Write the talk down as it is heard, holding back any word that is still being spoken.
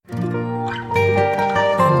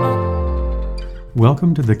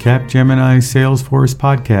Welcome to the Capgemini Salesforce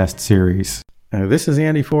podcast series. This is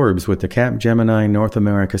Andy Forbes with the Capgemini North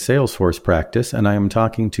America Salesforce practice, and I am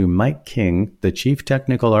talking to Mike King, the Chief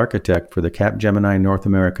Technical Architect for the Capgemini North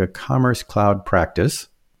America Commerce Cloud practice.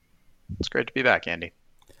 It's great to be back, Andy.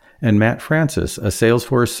 And Matt Francis, a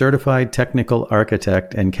Salesforce Certified Technical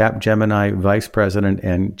Architect and Capgemini Vice President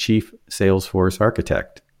and Chief Salesforce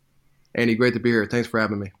Architect. Andy, great to be here. Thanks for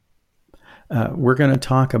having me. We're going to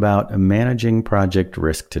talk about managing project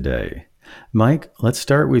risk today. Mike, let's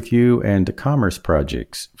start with you and commerce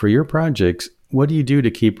projects. For your projects, what do you do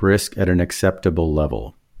to keep risk at an acceptable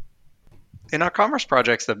level? In our commerce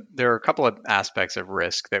projects, there are a couple of aspects of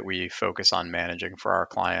risk that we focus on managing for our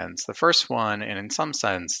clients. The first one, and in some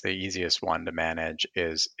sense, the easiest one to manage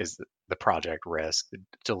is the project risk, the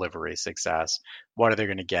delivery success. What are they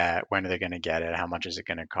going to get? When are they going to get it? How much is it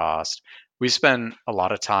going to cost? We spend a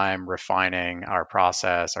lot of time refining our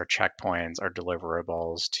process, our checkpoints, our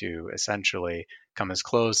deliverables to essentially come as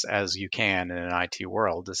close as you can in an IT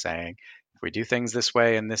world to saying, if we do things this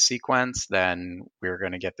way in this sequence, then we're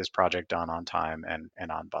going to get this project done on time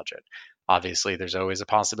and on budget. Obviously, there's always a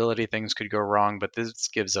possibility things could go wrong, but this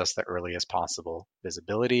gives us the earliest possible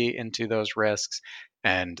visibility into those risks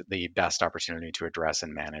and the best opportunity to address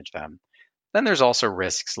and manage them. Then there's also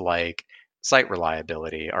risks like site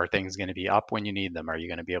reliability. Are things going to be up when you need them? Are you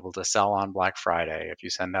going to be able to sell on Black Friday? If you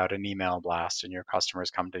send out an email blast and your customers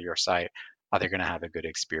come to your site, are they going to have a good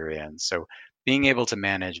experience? So being able to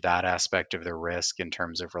manage that aspect of the risk in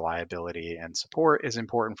terms of reliability and support is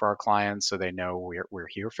important for our clients so they know we're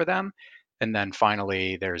here for them. And then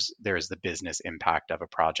finally, there's the business impact of a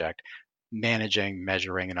project. Managing,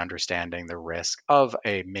 measuring, and understanding the risk of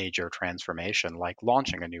a major transformation like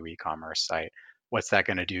launching a new e-commerce site. What's that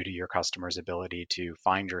going to do to your customer's ability to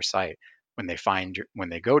find your site? When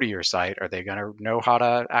they go to your site, are they going to know how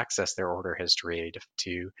to access their order history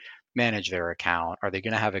to manage their account? Are they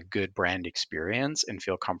going to have a good brand experience and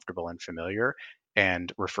feel comfortable and familiar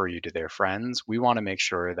and refer you to their friends? We want to make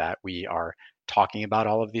sure that we are talking about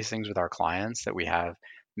all of these things with our clients, that we have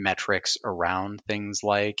metrics around things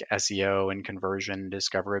like SEO and conversion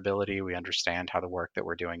discoverability. We understand how the work that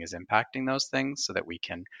we're doing is impacting those things so that we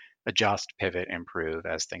can adjust, pivot, improve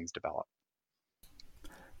as things develop.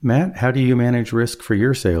 Matt, how do you manage risk for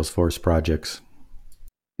your Salesforce projects?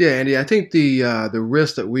 Yeah, Andy, I think the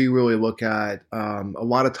risk that we really look at a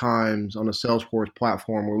lot of times on the Salesforce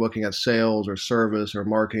platform, we're looking at sales or service or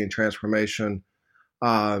marketing transformation.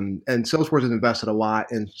 And Salesforce has invested a lot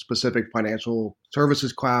in specific financial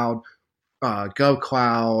services cloud, Gov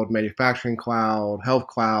Cloud, manufacturing cloud, health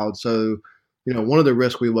cloud. So, one of the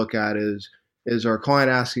risks we look at is our client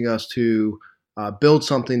asking us to build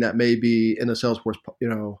something that may be in the Salesforce,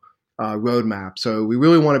 roadmap. So we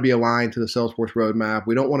really want to be aligned to the Salesforce roadmap.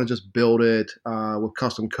 We don't want to just build it with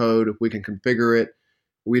custom code if we can configure it.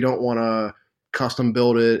 We don't want to custom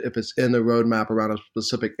build it if it's in the roadmap around a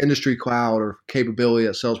specific industry cloud or capability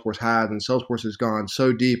that Salesforce has. And Salesforce has gone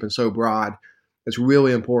so deep and so broad. It's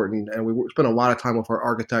really important. And we spend a lot of time with our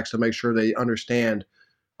architects to make sure they understand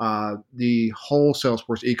the whole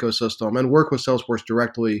Salesforce ecosystem and work with Salesforce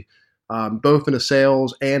directly, both in the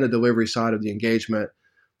sales and the delivery side of the engagement.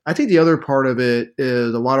 I think the other part of it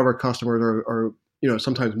is a lot of our customers are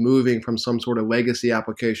sometimes moving from some sort of legacy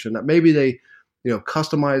application that maybe they,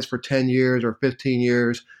 customize for 10 years or 15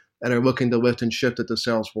 years and are looking to lift and shift it to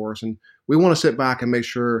Salesforce. And we want to sit back and make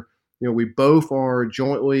sure, we both are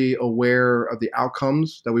jointly aware of the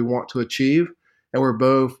outcomes that we want to achieve. And we're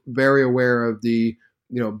both very aware of the,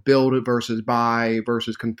 build it versus buy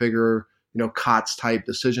versus configure, COTS type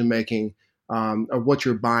decision making of what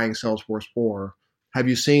you're buying Salesforce for. Have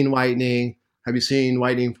you seen Lightning? Have you seen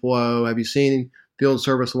Lightning Flow? Have you seen Field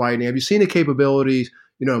Service Lightning? Have you seen the capabilities,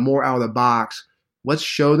 more out of the box? Let's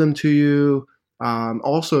show them to you.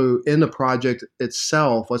 Also in the project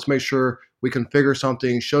itself, let's make sure we configure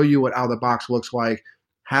something, show you what out of the box looks like,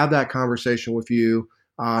 have that conversation with you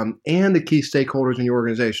and the key stakeholders in your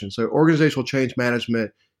organization. So organizational change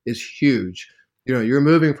management is huge. You're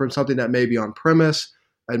moving from something that may be on premise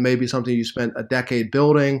and maybe something you spent a decade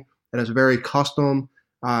building and it's very custom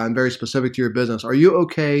and very specific to your business. Are you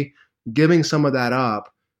okay giving some of that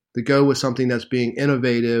up to go with something that's being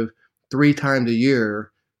innovative 3 times a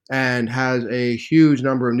year and has a huge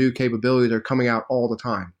number of new capabilities that are coming out all the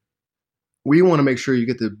time? We want to make sure you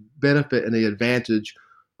get the benefit and the advantage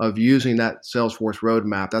of using that Salesforce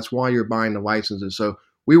roadmap. That's why you're buying the licenses. So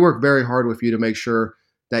we work very hard with you to make sure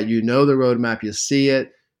that you know the roadmap, you see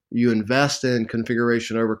it, you invest in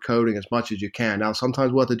configuration over coding as much as you can. Now,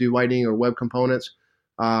 sometimes we'll have to do Lightning or web components,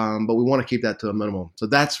 but we want to keep that to a minimum. So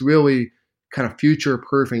that's really kind of future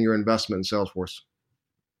proofing your investment in Salesforce.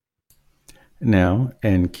 Now,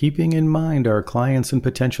 and keeping in mind our clients and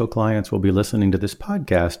potential clients will be listening to this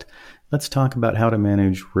podcast, let's talk about how to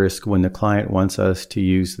manage risk when the client wants us to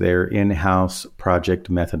use their in-house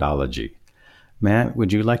project methodology. Matt,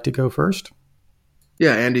 would you like to go first?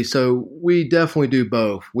 Yeah, Andy. So we definitely do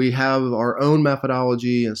both. We have our own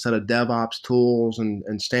methodology and set of DevOps tools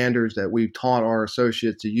and standards that we've taught our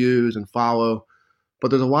associates to use and follow. But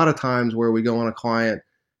there's a lot of times where we go on a client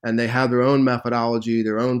and they have their own methodology,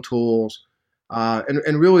 their own tools.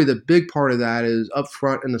 And really the big part of that is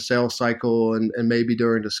upfront in the sales cycle and maybe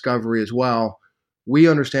during discovery as well. We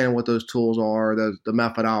understand what those tools are, the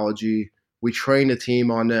methodology. We train the team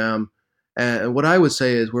on them. And what I would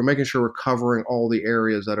say is we're making sure we're covering all the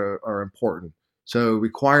areas that are important. So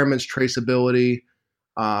requirements, traceability,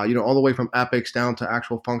 all the way from epics down to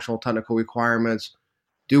actual functional technical requirements.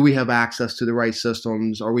 Do we have access to the right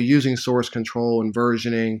systems? Are we using source control and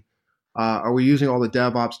versioning? Are we using all the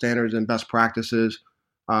DevOps standards and best practices?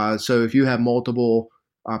 So if you have multiple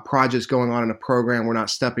projects going on in a program, we're not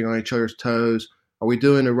stepping on each other's toes. Are we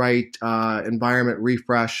doing the right environment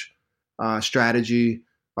refresh strategy?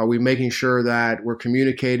 Are we making sure that we're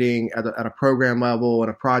communicating at a program level and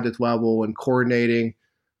a project level and coordinating?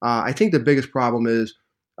 I think the biggest problem is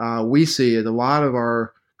we see is a lot of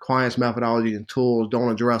our clients' methodologies and tools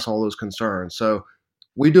don't address all those concerns. So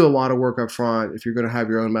we do a lot of work up front if you're going to have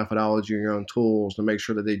your own methodology and your own tools to make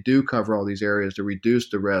sure that they do cover all these areas to reduce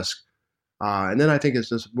the risk. And then I think it's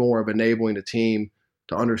just more of enabling the team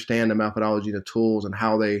to understand the methodology and the tools and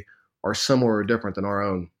how they are similar or different than our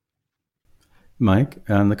own. Mike,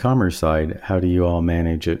 on the commerce side, how do you all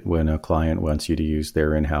manage it when a client wants you to use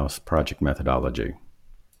their in-house project methodology?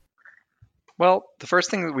 Well, the first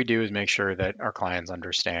thing that we do is make sure that our clients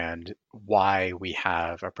understand why we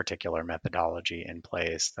have a particular methodology in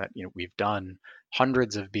place. That we've done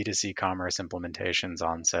hundreds of B2C commerce implementations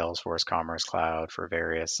on Salesforce Commerce Cloud for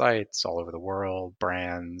various sites all over the world,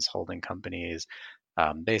 brands, holding companies,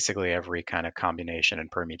 basically every kind of combination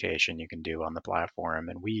and permutation you can do on the platform.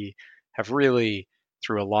 And we have really,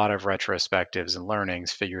 through a lot of retrospectives and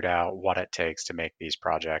learnings, figured out what it takes to make these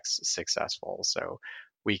projects successful. So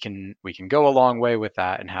we can go a long way with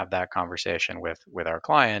that and have that conversation with our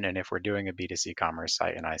client. And if we're doing a B2C commerce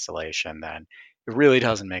site in isolation, then it really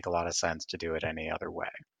doesn't make a lot of sense to do it any other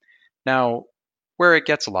way. Now, where it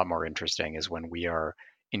gets a lot more interesting is when we are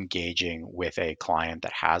engaging with a client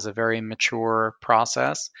that has a very mature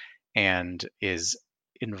process and is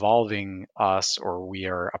involving us, or we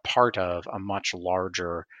are a part of a much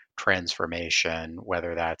larger transformation,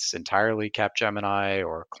 whether that's entirely Capgemini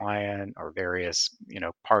or client or various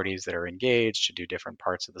parties that are engaged to do different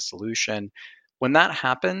parts of the solution. When that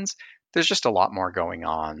happens, there's just a lot more going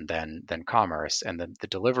on than commerce, and the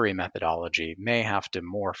delivery methodology may have to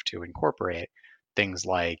morph to incorporate things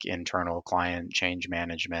like internal client change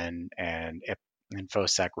management and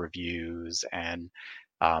InfoSec reviews and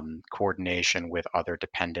coordination with other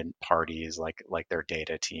dependent parties like their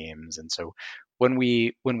data teams. And so when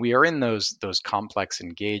we are in those complex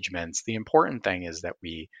engagements, the important thing is that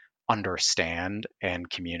we understand and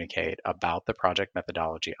communicate about the project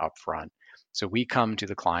methodology upfront. So we come to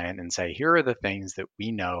the client and say, here are the things that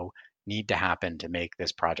we know need to happen to make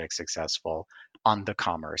this project successful on the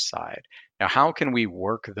commerce side. Now, how can we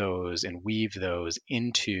work those and weave those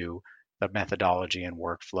into the methodology and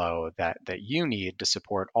workflow that you need to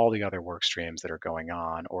support all the other work streams that are going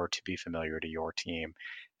on or to be familiar to your team,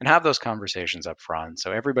 and have those conversations up front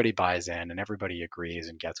so everybody buys in and everybody agrees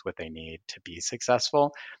and gets what they need to be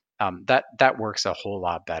successful. That works a whole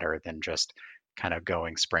lot better than just kind of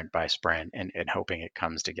going sprint by sprint and hoping it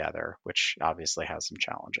comes together, which obviously has some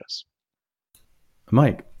challenges.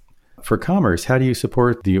 Mike, for commerce, how do you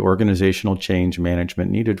support the organizational change management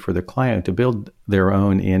needed for the client to build their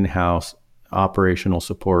own in-house operational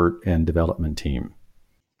support and development team?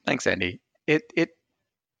 Thanks, Andy.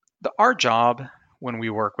 Our job when we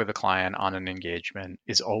work with a client on an engagement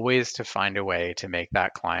is always to find a way to make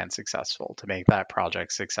that client successful, to make that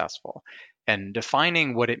project successful. And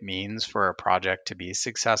defining what it means for a project to be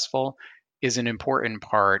successful is an important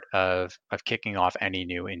part of kicking off any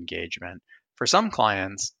new engagement. For some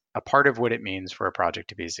clients, a part of what it means for a project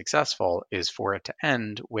to be successful is for it to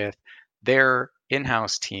end with their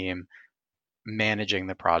in-house team managing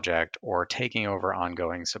the project or taking over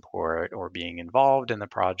ongoing support or being involved in the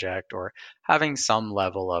project or having some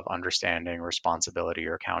level of understanding, responsibility,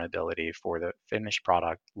 or accountability for the finished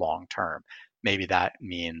product long term. Maybe that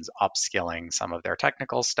means upskilling some of their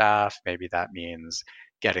technical staff. Maybe that means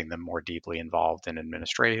getting them more deeply involved in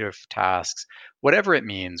administrative tasks. Whatever it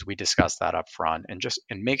means, we discuss that up front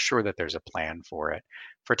and make sure that there's a plan for it.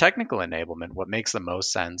 For technical enablement, what makes the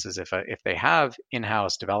most sense is if they have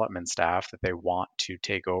in-house development staff that they want to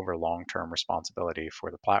take over long-term responsibility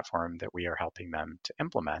for the platform that we are helping them to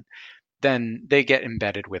implement, then they get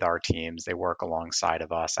embedded with our teams. They work alongside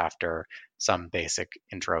of us after some basic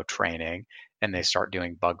intro training, and they start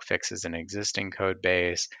doing bug fixes in existing code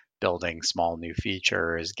base, building small new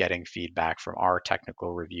features, getting feedback from our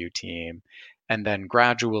technical review team, and then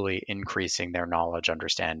gradually increasing their knowledge,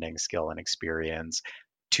 understanding, skill, and experience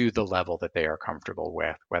to the level that they are comfortable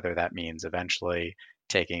with, whether that means eventually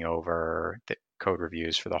taking over the code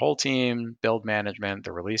reviews for the whole team, build management,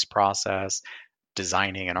 the release process,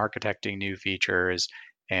 designing and architecting new features,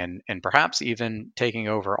 and perhaps even taking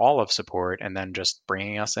over all of support and then just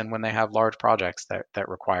bringing us in when they have large projects that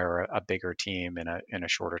require a bigger team in a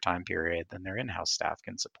shorter time period than their in-house staff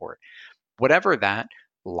can support. Whatever that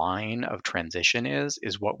line of transition is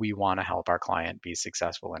what we want to help our client be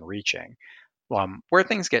successful in reaching. Where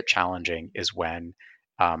things get challenging is when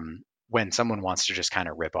someone wants to just kind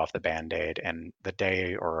of rip off the Band-Aid and the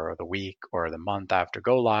day or the week or the month after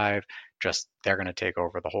go live, just they're going to take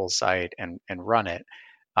over the whole site and run it.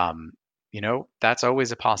 That's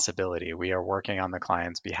always a possibility. We are working on the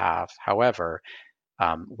client's behalf. However,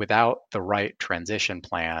 without the right transition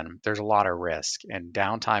plan, there's a lot of risk, and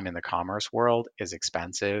downtime in the commerce world is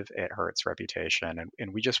expensive. It hurts reputation,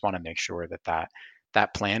 and we just want to make sure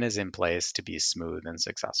that plan is in place to be smooth and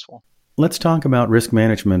successful. Let's talk about risk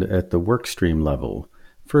management at the workstream level.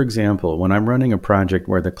 For example, when I'm running a project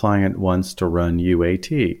where the client wants to run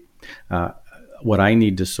UAT, what I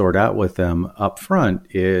need to sort out with them up front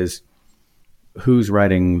is who's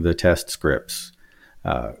writing the test scripts,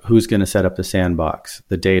 who's going to set up the sandbox,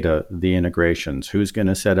 the data, the integrations, who's going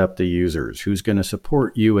to set up the users, who's going to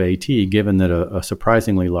support UAT, given that a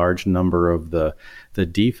surprisingly large number of the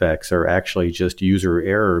defects are actually just user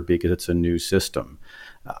error because it's a new system.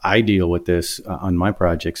 I deal with this on my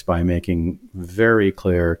projects by making very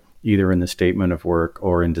clear, either in the statement of work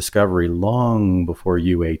or in discovery long before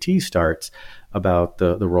UAT starts, about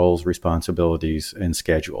the roles, responsibilities, and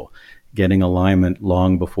schedule. Getting alignment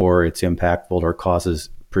long before it's impactful or causes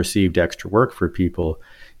perceived extra work for people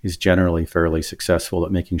is generally fairly successful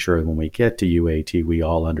at making sure when we get to UAT, we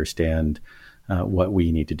all understand what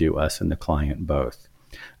we need to do, us and the client both.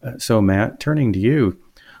 So Matt, turning to you,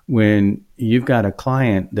 when you've got a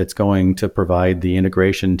client that's going to provide the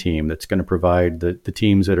integration team, that's going to provide the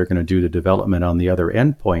teams that are going to do the development on the other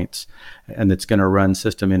endpoints, and that's going to run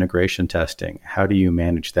system integration testing, how do you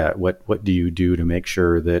manage that? What do you do to make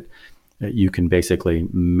sure that you can basically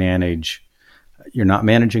manage, you're not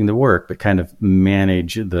managing the work, but kind of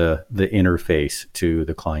manage the interface to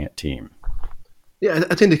the client team? Yeah,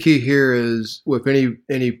 I think the key here is with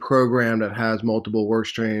any program that has multiple work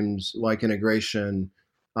streams like integration,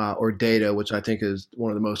 or data, which I think is one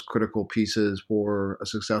of the most critical pieces for a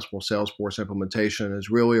successful Salesforce implementation, is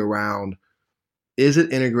really around, is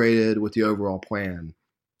it integrated with the overall plan?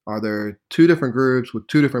 Are there two different groups with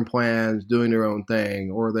two different plans doing their own thing,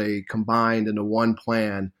 or are they combined into one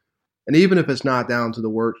plan? And even if it's not down to the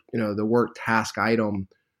work task item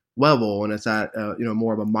level, and it's at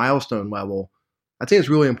more of a milestone level, I think it's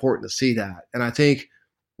really important to see that. And I think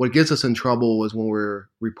what gets us in trouble is when we're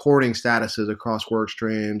reporting statuses across work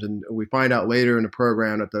streams, and we find out later in the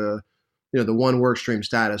program that the one work stream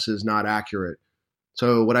status is not accurate.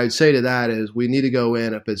 So what I'd say to that is we need to go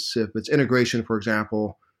in, if it's integration, for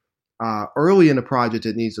example, early in the project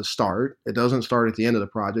it needs to start. It doesn't start at the end of the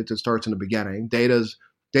project. It starts in the beginning. Data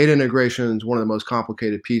integration is one of the most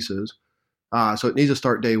complicated pieces. So it needs to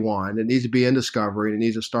start day one. It needs to be in discovery. It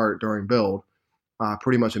needs to start during build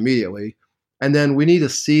pretty much immediately. And then we need to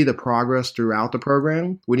see the progress throughout the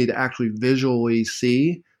program. We need to actually visually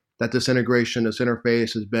see that this integration, this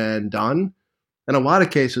interface has been done. In a lot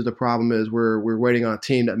of cases, the problem is we're waiting on a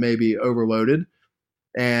team that may be overloaded,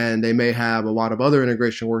 and they may have a lot of other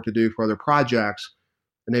integration work to do for other projects.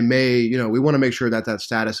 And they may, we want to make sure that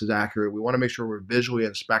status is accurate. We want to make sure we're visually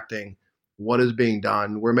inspecting what is being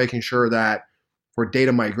done. We're making sure that for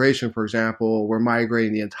data migration, for example, we're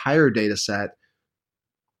migrating the entire data set.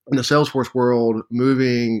 In the Salesforce world,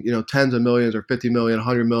 moving tens of millions or 50 million,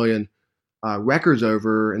 100 million records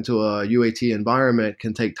over into a UAT environment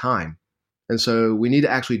can take time. And so we need to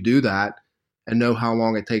actually do that and know how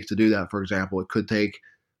long it takes to do that. For example, it could take,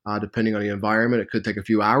 depending on the environment, it could take a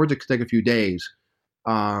few hours, it could take a few days,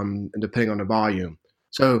 and depending on the volume.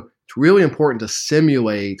 So it's really important to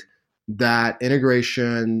simulate that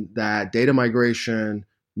integration, that data migration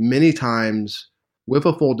many times with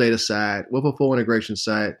a full data set, with a full integration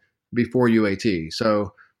set before UAT.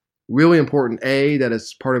 So really important, A, that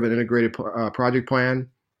it's part of an integrated project plan,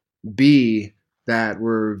 B, that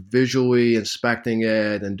we're visually inspecting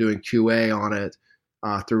it and doing QA on it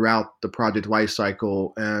throughout the project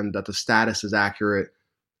lifecycle, and that the status is accurate,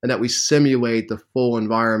 and that we simulate the full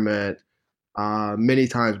environment many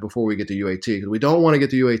times before we get to UAT. Because we don't want to get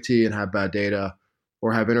to UAT and have bad data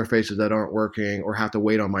or have interfaces that aren't working or have to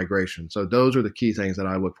wait on migration. So those are the key things that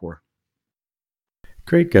I look for.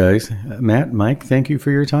 Great, guys. Matt, Mike, thank you for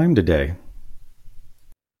your time today.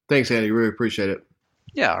 Thanks, Andy. Really appreciate it.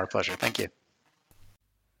 Yeah, our pleasure. Thank you.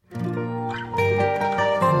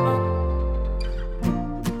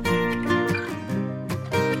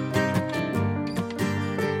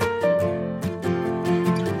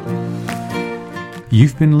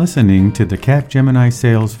 You've been listening to the Capgemini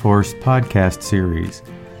Salesforce podcast series.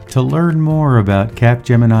 To learn more about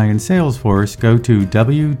Capgemini and Salesforce, go to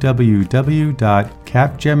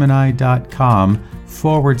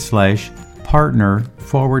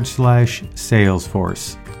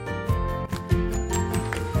www.capgemini.com/partner/Salesforce.